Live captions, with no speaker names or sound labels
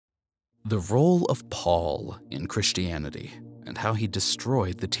The role of Paul in Christianity and how he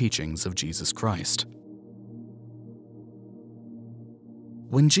destroyed the teachings of Jesus Christ.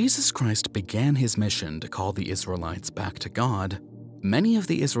 When Jesus Christ began his mission to call the Israelites back to God, many of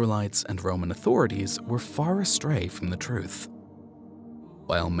the Israelites and Roman authorities were far astray from the truth.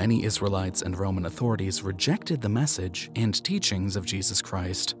 While many Israelites and Roman authorities rejected the message and teachings of Jesus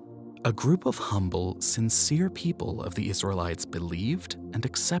Christ, a group of humble, sincere people of the Israelites believed and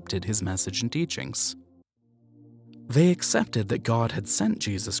accepted his message and teachings. They accepted that God had sent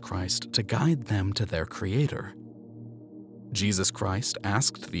Jesus Christ to guide them to their Creator. Jesus Christ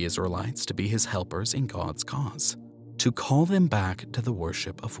asked the Israelites to be his helpers in God's cause, to call them back to the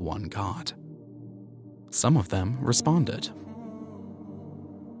worship of one God. Some of them responded.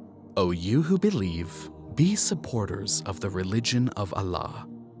 "O you who believe, be supporters of the religion of Allah,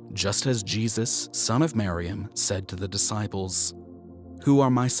 just as Jesus, son of Maryam, said to the disciples, 'Who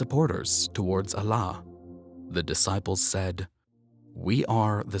are my supporters towards Allah?' The disciples said, 'We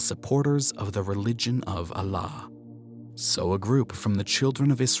are the supporters of the religion of Allah.' So a group from the children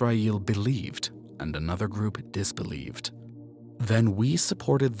of Israel believed, and another group disbelieved. Then we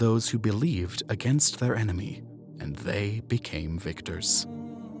supported those who believed against their enemy, and they became victors."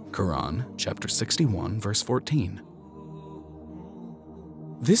 Quran, chapter 61, verse 14.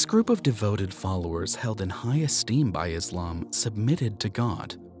 This group of devoted followers held in high esteem by Islam submitted to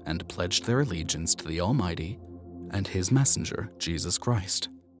God and pledged their allegiance to the Almighty and his messenger, Jesus Christ.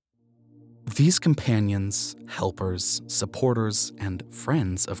 These companions, helpers, supporters, and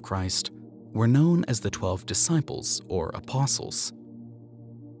friends of Christ were known as the 12 disciples or apostles.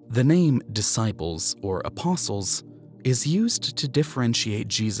 The name disciples or apostles is used to differentiate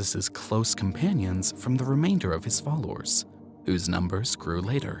Jesus' close companions from the remainder of his followers, whose numbers grew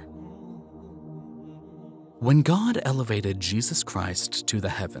later. When God elevated Jesus Christ to the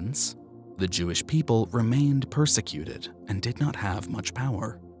heavens, the Jewish people remained persecuted and did not have much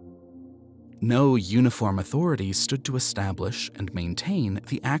power. No uniform authority stood to establish and maintain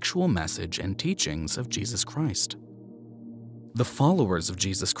the actual message and teachings of Jesus Christ. The followers of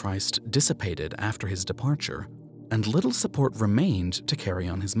Jesus Christ dissipated after his departure, and little support remained to carry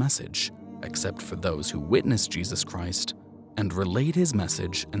on his message, except for those who witnessed Jesus Christ and relayed his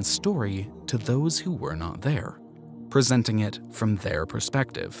message and story to those who were not there, presenting it from their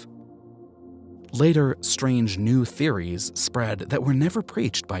perspective. Later, strange new theories spread that were never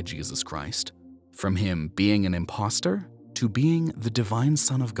preached by Jesus Christ, from him being an impostor to being the divine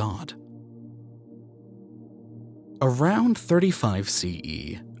Son of God. Around 35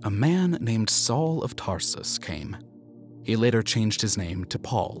 CE, a man named Saul of Tarsus came. He later changed his name to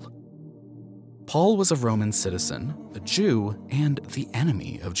Paul. Paul was a Roman citizen, a Jew, and the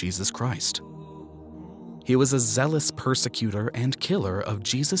enemy of Jesus Christ. He was a zealous persecutor and killer of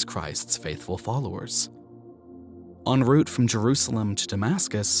Jesus Christ's faithful followers. En route from Jerusalem to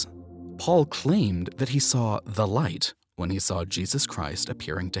Damascus, Paul claimed that he saw the light when he saw Jesus Christ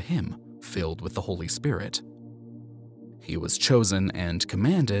appearing to him, filled with the Holy Spirit. He was chosen and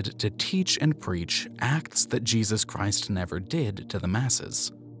commanded to teach and preach acts that Jesus Christ never did to the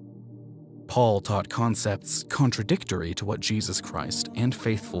masses. Paul taught concepts contradictory to what Jesus Christ and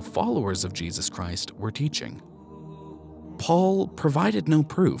faithful followers of Jesus Christ were teaching. Paul provided no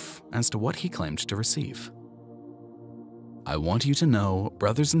proof as to what he claimed to receive. I want you to know,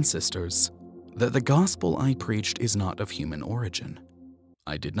 brothers and sisters, that the gospel I preached is not of human origin.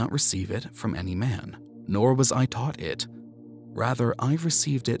 I did not receive it from any man, nor was I taught it. Rather, I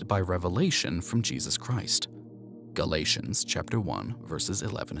received it by revelation from Jesus Christ. Galatians chapter 1, verses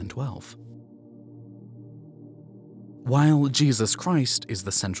 11 and 12. While Jesus Christ is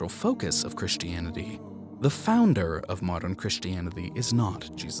the central focus of Christianity, the founder of modern Christianity is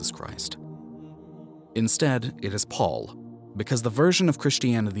not Jesus Christ. Instead, it is Paul, because the version of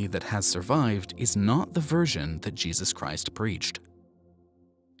Christianity that has survived is not the version that Jesus Christ preached.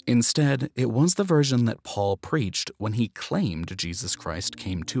 Instead, it was the version that Paul preached when he claimed Jesus Christ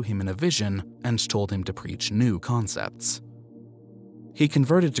came to him in a vision and told him to preach new concepts. He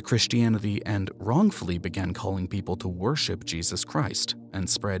converted to Christianity and wrongfully began calling people to worship Jesus Christ and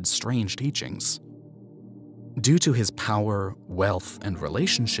spread strange teachings. Due to his power, wealth, and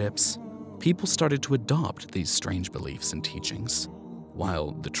relationships, people started to adopt these strange beliefs and teachings,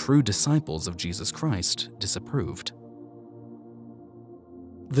 while the true disciples of Jesus Christ disapproved.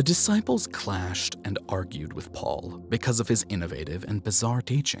 The disciples clashed and argued with Paul because of his innovative and bizarre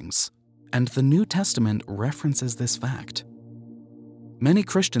teachings, and the New Testament references this fact. Many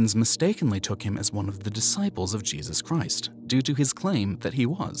Christians mistakenly took him as one of the disciples of Jesus Christ due to his claim that he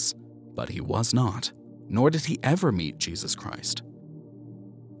was, but he was not, nor did he ever meet Jesus Christ.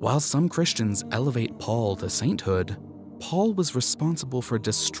 While some Christians elevate Paul to sainthood, Paul was responsible for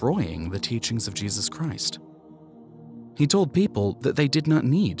destroying the teachings of Jesus Christ. He told people that they did not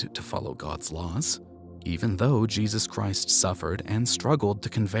need to follow God's laws, even though Jesus Christ suffered and struggled to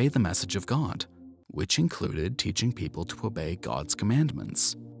convey the message of God, which included teaching people to obey God's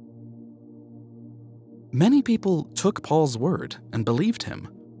commandments. Many people took Paul's word and believed him,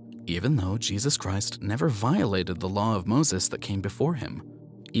 even though Jesus Christ never violated the law of Moses that came before him,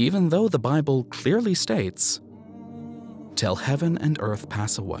 even though the Bible clearly states, "Till heaven and earth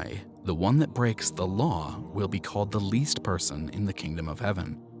pass away, the one that breaks the law will be called the least person in the kingdom of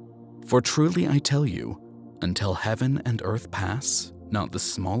heaven. For truly I tell you, until heaven and earth pass, not the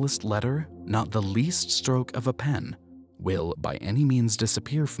smallest letter, not the least stroke of a pen, will by any means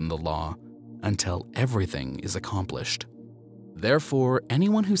disappear from the law until everything is accomplished. Therefore,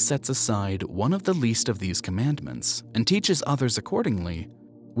 anyone who sets aside one of the least of these commandments and teaches others accordingly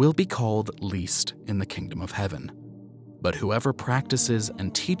will be called least in the kingdom of heaven. But whoever practices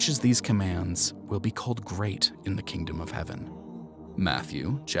and teaches these commands will be called great in the kingdom of heaven."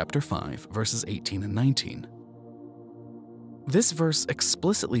 Matthew chapter 5, verses 18 and 19. This verse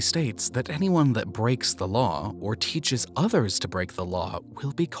explicitly states that anyone that breaks the law or teaches others to break the law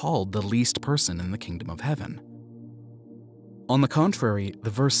will be called the least person in the kingdom of heaven. On the contrary,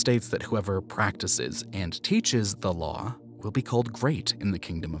 the verse states that whoever practices and teaches the law will be called great in the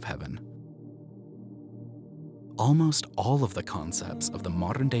kingdom of heaven. Almost all of the concepts of the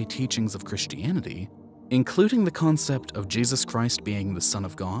modern-day teachings of Christianity, including the concept of Jesus Christ being the Son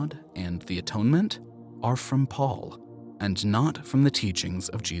of God and the atonement, are from Paul, and not from the teachings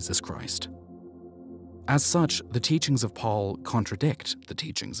of Jesus Christ. As such, the teachings of Paul contradict the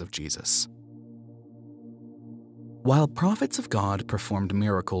teachings of Jesus. While prophets of God performed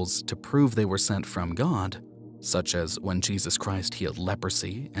miracles to prove they were sent from God, such as when Jesus Christ healed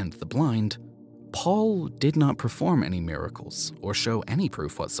leprosy and the blind, Paul did not perform any miracles or show any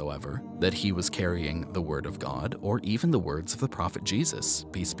proof whatsoever that he was carrying the word of God or even the words of the prophet Jesus,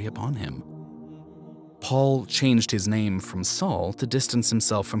 peace be upon him. Paul changed his name from Saul to distance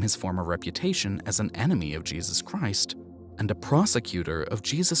himself from his former reputation as an enemy of Jesus Christ and a prosecutor of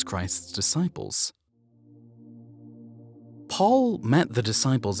Jesus Christ's disciples. Paul met the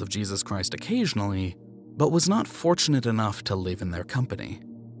disciples of Jesus Christ occasionally, but was not fortunate enough to live in their company.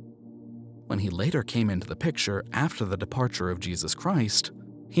 When he later came into the picture after the departure of Jesus Christ,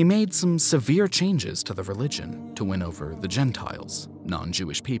 he made some severe changes to the religion to win over the Gentiles,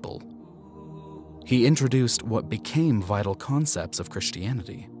 non-Jewish people. He introduced what became vital concepts of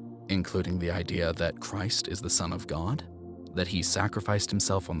Christianity, including the idea that Christ is the Son of God, that he sacrificed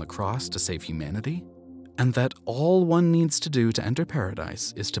himself on the cross to save humanity, and that all one needs to do to enter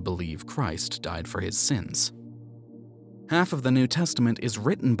paradise is to believe Christ died for his sins. Half of the New Testament is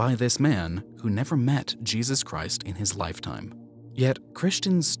written by this man who never met Jesus Christ in his lifetime. Yet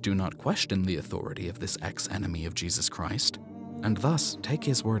Christians do not question the authority of this ex-enemy of Jesus Christ, and thus take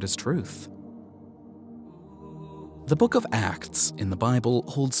his word as truth. The book of Acts in the Bible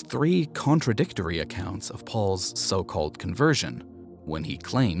holds 3 contradictory accounts of Paul's so-called conversion, when he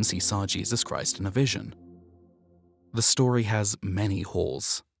claims he saw Jesus Christ in a vision. The story has many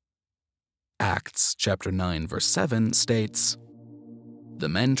holes. Acts chapter 9 verse 7 states, "The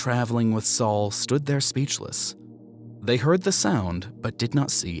men traveling with Saul stood there speechless. They heard the sound but did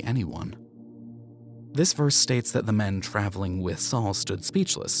not see anyone." This verse states that the men traveling with Saul stood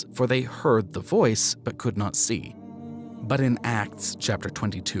speechless, for they heard the voice but could not see. But in Acts chapter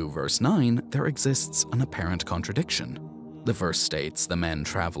 22 verse 9, there exists an apparent contradiction. The verse states the men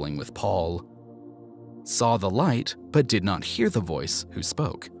traveling with Paul saw the light but did not hear the voice who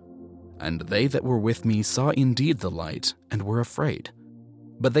spoke. And they that were with me saw indeed the light, and were afraid.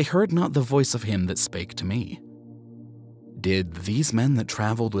 But they heard not the voice of him that spake to me. Did these men that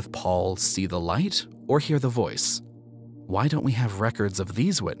traveled with Paul see the light, or hear the voice? Why don't we have records of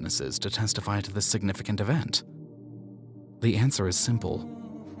these witnesses to testify to this significant event? The answer is simple.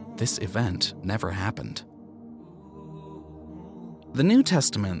 This event never happened. The New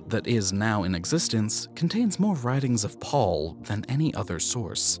Testament that is now in existence contains more writings of Paul than any other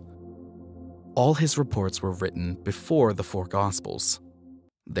source. All his reports were written before the 4 Gospels.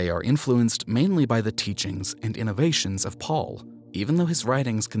 They are influenced mainly by the teachings and innovations of Paul, even though his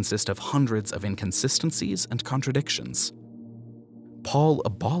writings consist of hundreds of inconsistencies and contradictions. Paul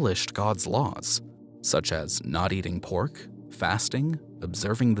abolished God's laws, such as not eating pork, fasting,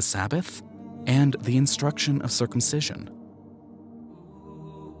 observing the Sabbath, and the instruction of circumcision.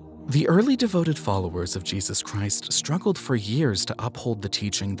 The early devoted followers of Jesus Christ struggled for years to uphold the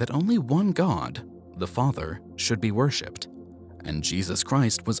teaching that only one God, the Father, should be worshipped, and Jesus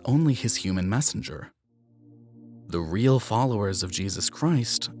Christ was only his human messenger. The real followers of Jesus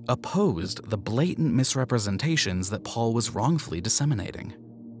Christ opposed the blatant misrepresentations that Paul was wrongfully disseminating.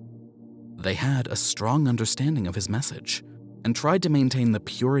 They had a strong understanding of his message and tried to maintain the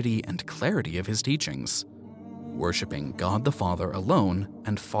purity and clarity of his teachings, worshiping God the Father alone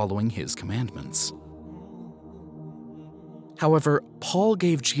and following his commandments. However, Paul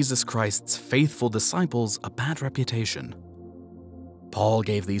gave Jesus Christ's faithful disciples a bad reputation. Paul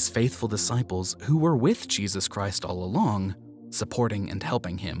gave these faithful disciples who were with Jesus Christ all along, supporting and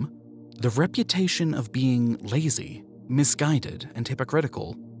helping him, the reputation of being lazy, misguided, and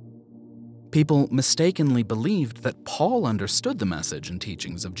hypocritical. People mistakenly believed that Paul understood the message and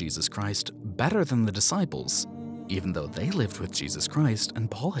teachings of Jesus Christ better than the disciples, even though they lived with Jesus Christ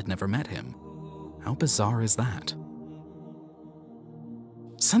and Paul had never met him. How bizarre is that?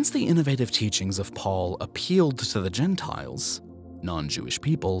 Since the innovative teachings of Paul appealed to the Gentiles, non-Jewish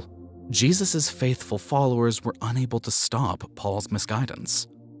people, Jesus' faithful followers were unable to stop Paul's misguidance.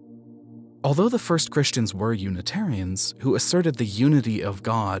 Although the first Christians were Unitarians who asserted the unity of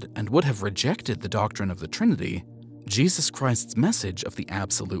God and would have rejected the doctrine of the Trinity, Jesus Christ's message of the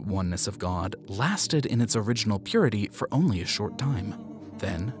absolute oneness of God lasted in its original purity for only a short time,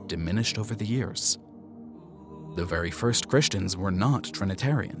 then diminished over the years. The very first Christians were not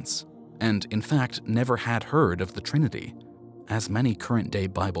Trinitarians, and in fact never had heard of the Trinity, as many current-day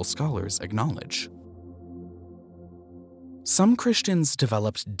Bible scholars acknowledge. Some Christians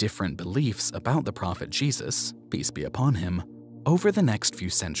developed different beliefs about the prophet Jesus, peace be upon him, over the next few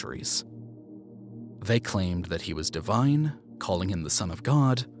centuries. They claimed that he was divine, calling him the Son of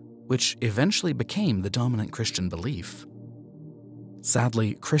God, which eventually became the dominant Christian belief.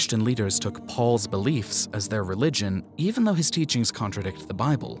 Sadly, Christian leaders took Paul's beliefs as their religion, even though his teachings contradict the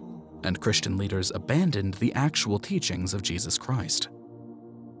Bible, and Christian leaders abandoned the actual teachings of Jesus Christ.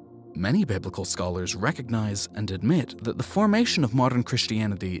 Many biblical scholars recognize and admit that the formation of modern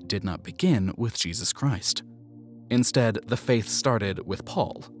Christianity did not begin with Jesus Christ. Instead, the faith started with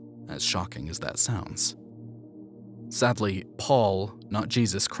Paul, as shocking as that sounds. Sadly, Paul, not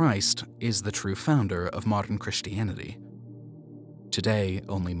Jesus Christ, is the true founder of modern Christianity. Today,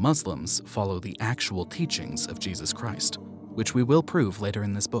 only Muslims follow the actual teachings of Jesus Christ, which we will prove later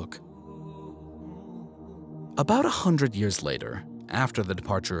in this book. About 100 years later, after the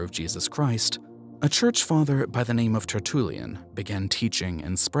departure of Jesus Christ, a church father by the name of Tertullian began teaching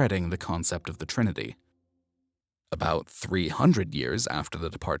and spreading the concept of the Trinity. About 300 years after the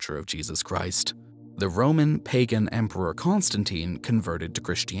departure of Jesus Christ, the Roman pagan emperor Constantine converted to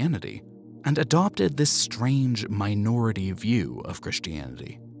Christianity and adopted this strange minority view of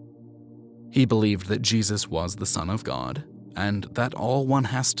Christianity. He believed that Jesus was the Son of God, and that all one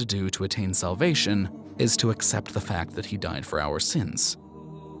has to do to attain salvation is to accept the fact that he died for our sins.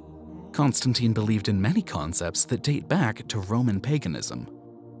 Constantine believed in many concepts that date back to Roman paganism.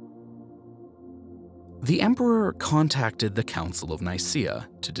 The emperor contacted the Council of Nicaea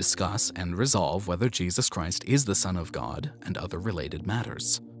to discuss and resolve whether Jesus Christ is the Son of God and other related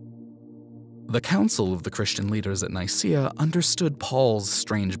matters. The Council of the Christian leaders at Nicaea understood Paul's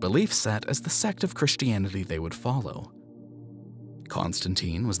strange belief set as the sect of Christianity they would follow.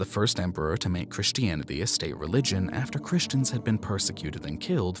 Constantine was the first emperor to make Christianity a state religion after Christians had been persecuted and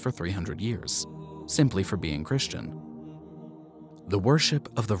killed for 300 years, simply for being Christian. The worship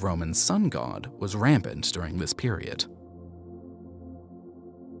of the Roman sun god was rampant during this period.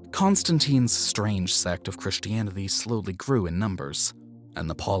 Constantine's strange sect of Christianity slowly grew in numbers, and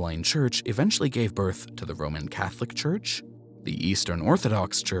the Pauline Church eventually gave birth to the Roman Catholic Church, the Eastern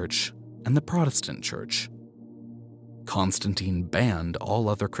Orthodox Church, and the Protestant Church. Constantine banned all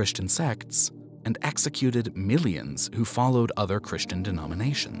other Christian sects and executed millions who followed other Christian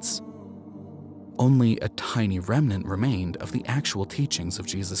denominations. Only a tiny remnant remained of the actual teachings of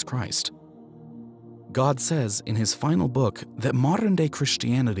Jesus Christ. God says in his final book that modern-day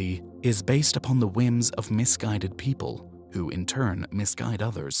Christianity is based upon the whims of misguided people, who in turn misguide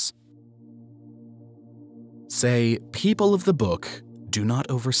others. Say, people of the book, do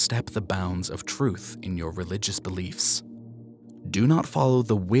not overstep the bounds of truth in your religious beliefs. Do not follow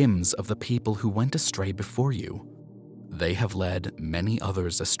the whims of the people who went astray before you. They have led many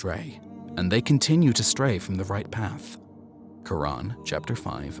others astray, and they continue to stray from the right path. Quran, chapter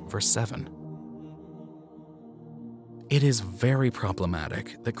 5, verse 7. It is very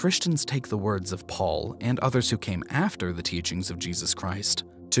problematic that Christians take the words of Paul and others who came after the teachings of Jesus Christ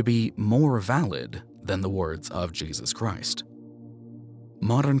to be more valid than the words of Jesus Christ.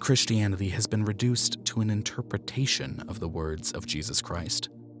 Modern Christianity has been reduced to an interpretation of the words of Jesus Christ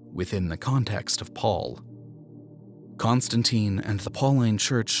within the context of Paul. Constantine and the Pauline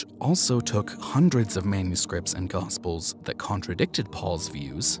Church also took hundreds of manuscripts and Gospels that contradicted Paul's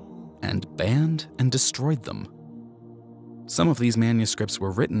views and banned and destroyed them. Some of these manuscripts were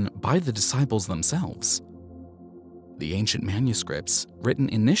written by the disciples themselves. The ancient manuscripts, written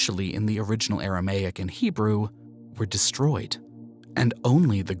initially in the original Aramaic and Hebrew, were destroyed, and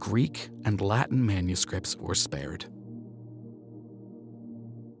only the Greek and Latin manuscripts were spared.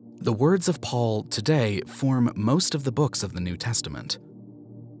 The words of Paul today form most of the books of the New Testament.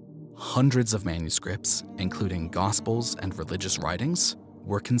 Hundreds of manuscripts, including Gospels and religious writings,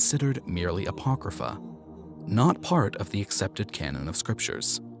 were considered merely apocrypha, not part of the accepted canon of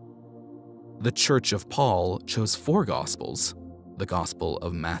scriptures. The Church of Paul chose 4 Gospels, the Gospel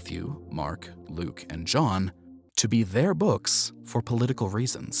of Matthew, Mark, Luke, and John, to be their books for political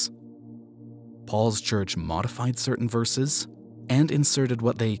reasons. Paul's church modified certain verses and inserted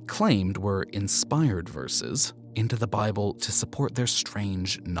what they claimed were inspired verses into the Bible to support their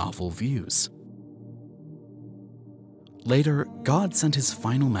strange, novel views. Later, God sent his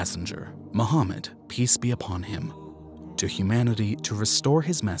final messenger, Muhammad, peace be upon him, to humanity to restore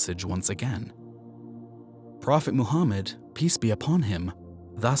his message once again. Prophet Muhammad, peace be upon him,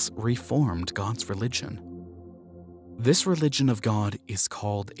 thus reformed God's religion. This religion of God is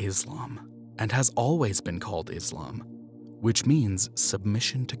called Islam, and has always been called Islam, which means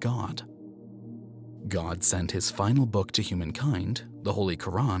submission to God. God sent his final book to humankind, the Holy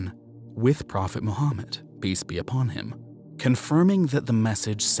Quran, with Prophet Muhammad, peace be upon him, confirming that the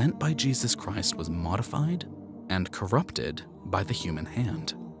message sent by Jesus Christ was modified and corrupted by the human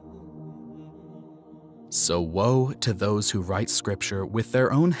hand. So woe to those who write scripture with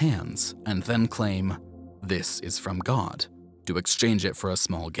their own hands and then claim, "This is from God," to exchange it for a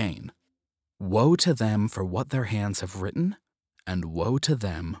small gain. Woe to them for what their hands have written, and woe to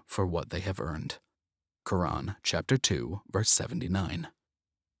them for what they have earned. Quran chapter 2, verse 79.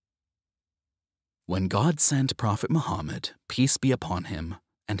 When God sent Prophet Muhammad, peace be upon him,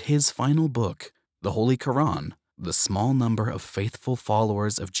 and his final book, the Holy Quran, the small number of faithful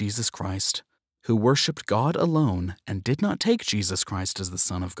followers of Jesus Christ, who worshipped God alone and did not take Jesus Christ as the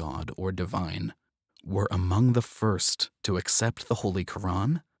Son of God or divine, were among the first to accept the Holy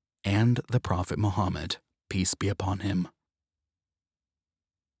Quran and the Prophet Muhammad, peace be upon him.